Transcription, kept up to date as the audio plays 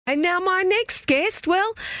And now my next guest,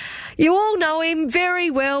 well, you all know him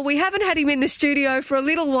very well. We haven't had him in the studio for a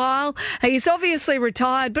little while. He's obviously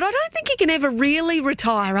retired, but I don't think he can ever really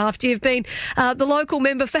retire after you've been the local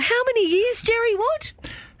member for how many years, Jerry Wood?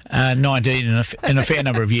 19 and a fair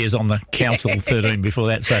number of years on the council, 13 before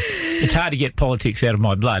that. So it's hard to get politics out of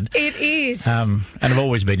my blood. It is. And I've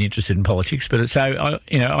always been interested in politics. But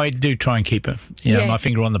I do try and keep my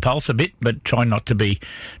finger on the pulse a bit, but try not to be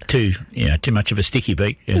too much of a sticky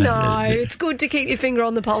beak. It's good to keep your finger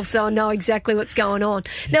on the pulse so I know exactly what's going on.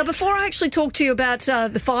 Now, before I actually talk to you about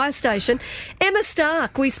the fire station, Emma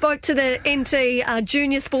Stark, we spoke to the NT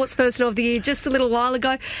Junior Sportsperson of the Year just a little while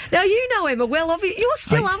ago. Now, you know Emma well. You're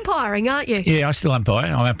still umpiring, aren't you? Yeah, I still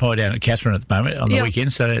umpire. I umpire down at Catherine at the moment on the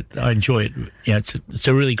weekends, so I enjoy it. It's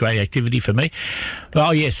a really great activity for me.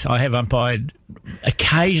 Oh, yes, I have umpired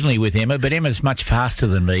occasionally with Emma, but Emma's much faster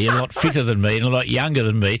than me, a lot fitter than me, and a lot younger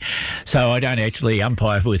than me, so I don't actually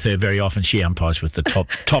umpire with her very often. She umpires with the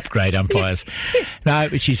top grade umpires. No,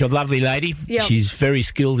 but she's a lovely lady. Yep. She's very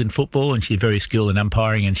skilled in football, and she's very skilled in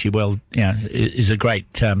umpiring, and she is a great.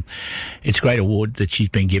 It's a great award that she's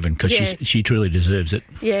been given because she truly deserves it.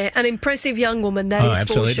 Yeah, an impressive young woman. That is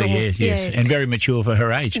absolutely, for sure. Yes, and very mature for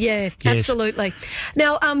her age. Yeah, yes. Absolutely.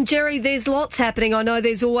 Now, Jerry, there's lots happening. I know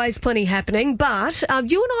there's always plenty happening. But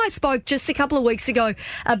you and I spoke just a couple of weeks ago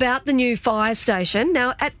about the new fire station.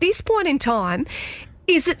 Now, at this point in time,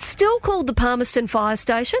 is it still called the Palmerston Fire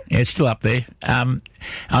Station? Yeah, it's still up there. And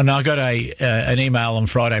I got an email on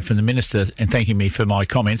Friday from the Minister and thanking me for my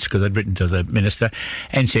comments because I'd written to the Minister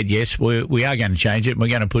and said, yes, we are going to change it. We're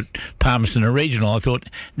going to put Palmerston and Regional. I thought,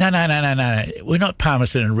 no. We're not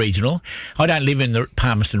Palmerston and Regional. I don't live in the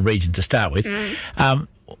Palmerston region to start with.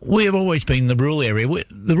 We have always been the rural area.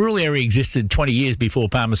 The rural area existed 20 years before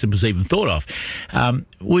Palmerston was even thought of.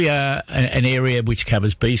 We are an area which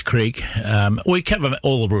covers Bees Creek. We cover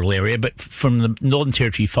all the rural area, but from the Northern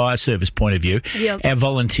Territory Fire Service point of view, our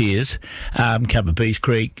volunteers cover Bees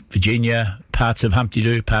Creek, Virginia, parts of Humpty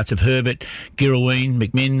Doo, parts of Herbert, Girraween,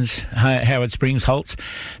 McMinns, Howard Springs, Holtz.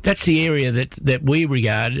 That's the area that we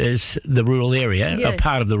regard as the rural area, a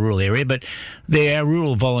part of the rural area, but there are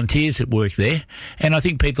rural volunteers that work there, and I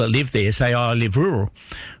think people that live there say, I live rural.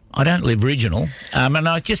 I don't live regional. And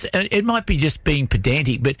it might be just being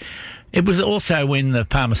pedantic, but it was also when the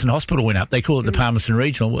Palmerston Hospital went up, they call it the Palmerston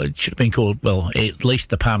Regional. Well, it should have been called, at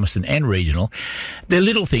least the Palmerston and Regional. They're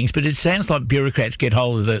little things, but it sounds like bureaucrats get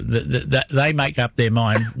hold of they make up their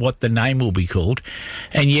mind what the name will be called.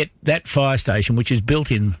 And yet that fire station, which is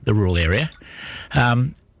built in the rural area,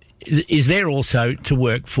 is there also to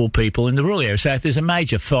work for people in the rural area. So if there's a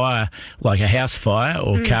major fire, like a house fire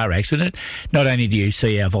or car accident, not only do you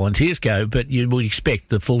see our volunteers go, but you would expect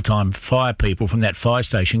the full-time fire people from that fire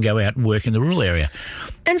station go out and work in the rural area.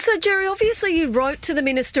 And so, Jerry, obviously you wrote to the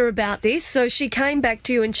Minister about this, so she came back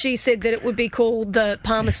to you and she said that it would be called the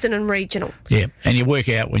Palmerston and Regional. Yeah, and you work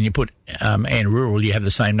out when you put and rural, you have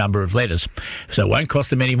the same number of letters. So it won't cost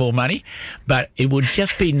them any more money, but it would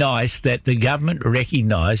just be nice that the government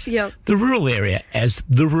recognised the rural area as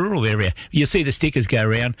the rural area. You see the stickers go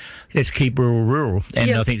around, let's keep rural.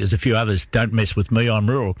 And I think there's a few others, don't mess with me, I'm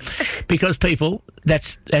rural. Because people,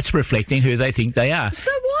 that's reflecting who they think they are.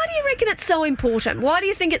 So why do you reckon it's so important? Why do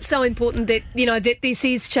you think it's so important that, that this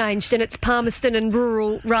is changed and it's Palmerston and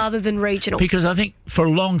rural rather than regional? Because I think for a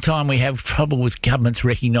long time we have trouble with governments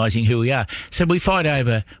recognising who we are. So we fight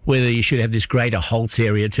over whether you should have this greater Holtz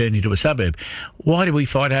area turned into a suburb. Why do we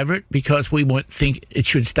fight over it? Because we think it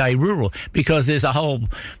should stay rural. Because there's a whole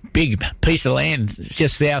big piece of land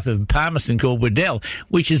just south of Palmerston called Waddell,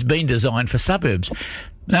 which has been designed for suburbs.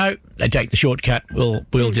 No, they take the shortcut.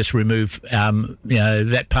 We'll just remove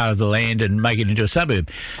that part of the land and make it into a suburb.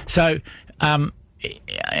 So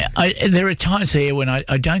there are times here when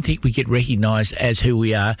I don't think we get recognised as who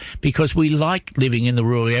we are because we like living in the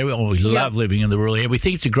rural area, or we love living in the rural area. We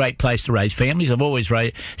think it's a great place to raise families. I've always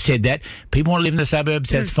said that. People want to live in the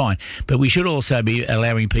suburbs, that's fine. But we should also be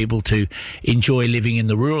allowing people to enjoy living in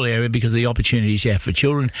the rural area because of the opportunities you have for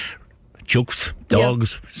children, chooks,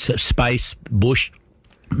 dogs, space, bush,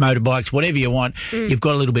 motorbikes, whatever you want, you've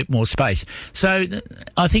got a little bit more space. So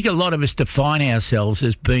I think a lot of us define ourselves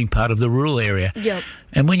as being part of the rural area. Yep.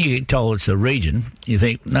 And when you get told it's a region, you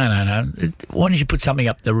think, no. Why don't you put something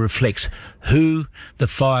up that reflects who the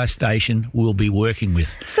fire station will be working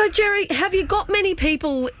with? So, Jerry, have you got many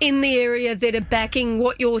people in the area that are backing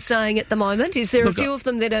what you're saying at the moment? Is there a few of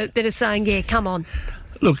them that are saying, yeah, come on?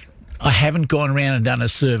 Look, I haven't gone around and done a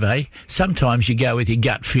survey. Sometimes you go with your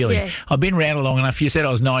gut feeling. Yeah. I've been around long enough. You said I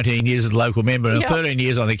was 19 years as a local member and Yep. 13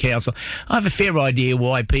 years on the council. I have a fair idea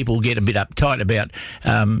why people get a bit uptight about,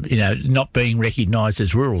 not being recognised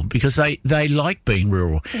as rural, because they like being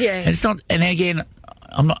rural. Yeah. And it's not. And again,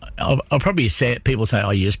 I'll probably say people say, "Oh,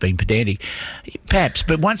 you're just being pedantic," perhaps.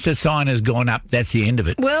 But once the sign has gone up, that's the end of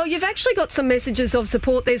it. Well, you've actually got some messages of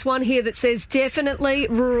support. There's one here that says, definitely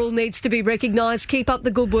rural needs to be recognised. Keep up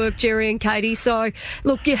the good work, Jerry and Katie. So,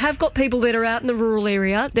 look, you have got people that are out in the rural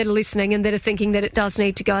area that are listening and that are thinking that it does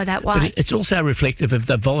need to go that way. But it's also reflective of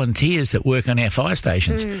the volunteers that work on our fire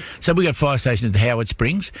stations. So we've got fire stations at Howard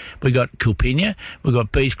Springs, we've got Culpinia, we've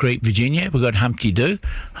got Bees Creek, Virginia, we've got Humpty Doo.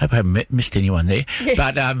 I hope I haven't missed anyone there.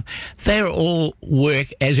 But they're all work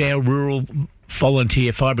as our rural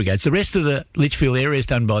volunteer fire brigades. The rest of the Litchfield area is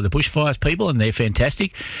done by the bushfires people, and they're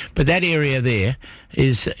fantastic. But that area there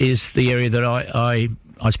is the area that I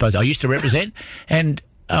suppose I used to represent, and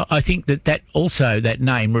I think that also that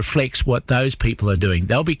name reflects what those people are doing.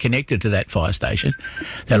 They'll be connected to that fire station.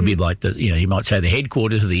 That'll be like you might say the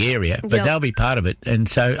headquarters of the area, but they'll be part of it. And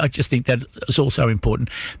so I just think that it's also important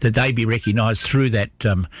that they be recognised through that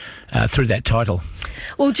title.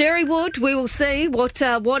 Well, Jerry Wood, we will see what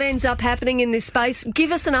ends up happening in this space.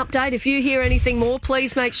 Give us an update. If you hear anything more,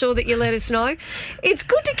 please make sure that you let us know. It's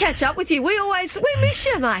good to catch up with you. We miss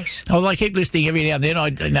you, mate. Oh, I keep listening every now and then.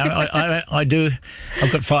 I do.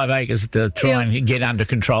 I've got 5 acres to try and get under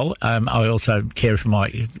control. I also care for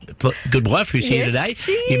my good wife who's here today,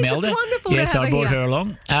 she is. Imelda. It's wonderful Yes, to have I brought her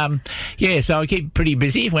along. So I keep pretty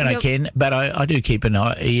busy when I can, but I do keep an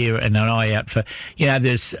ear and an eye out for.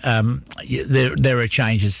 There's there are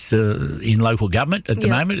changes in local government at the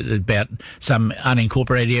moment about some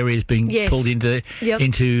unincorporated areas being pulled into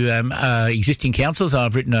existing councils.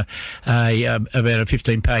 I've written about a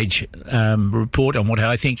 15-page report on what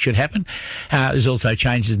I think should happen. There's also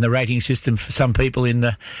changes in the rating system for some people in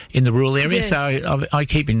the rural area, so I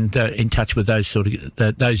keep in touch with those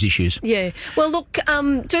those issues. Yeah. Well, look,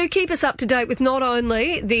 do keep us up to date with not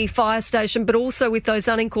only the fire station but also with those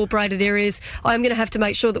unincorporated areas. I'm going to have to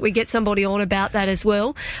make sure that we get somebody on about that as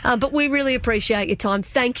well. But we really appreciate your time.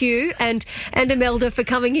 Thank you, and Imelda for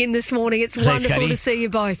coming in this morning. It's wonderful Katie. to see you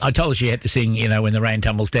both. I told her she had to sing, when the rain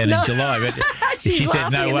tumbles down in July, but she said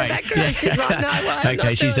no way. She's like, no way.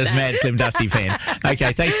 Okay, she's a mad Slim Dusty fan.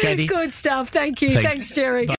 Okay, thanks, Katie. Good stuff. Thank you. Thanks Jerry. Bye.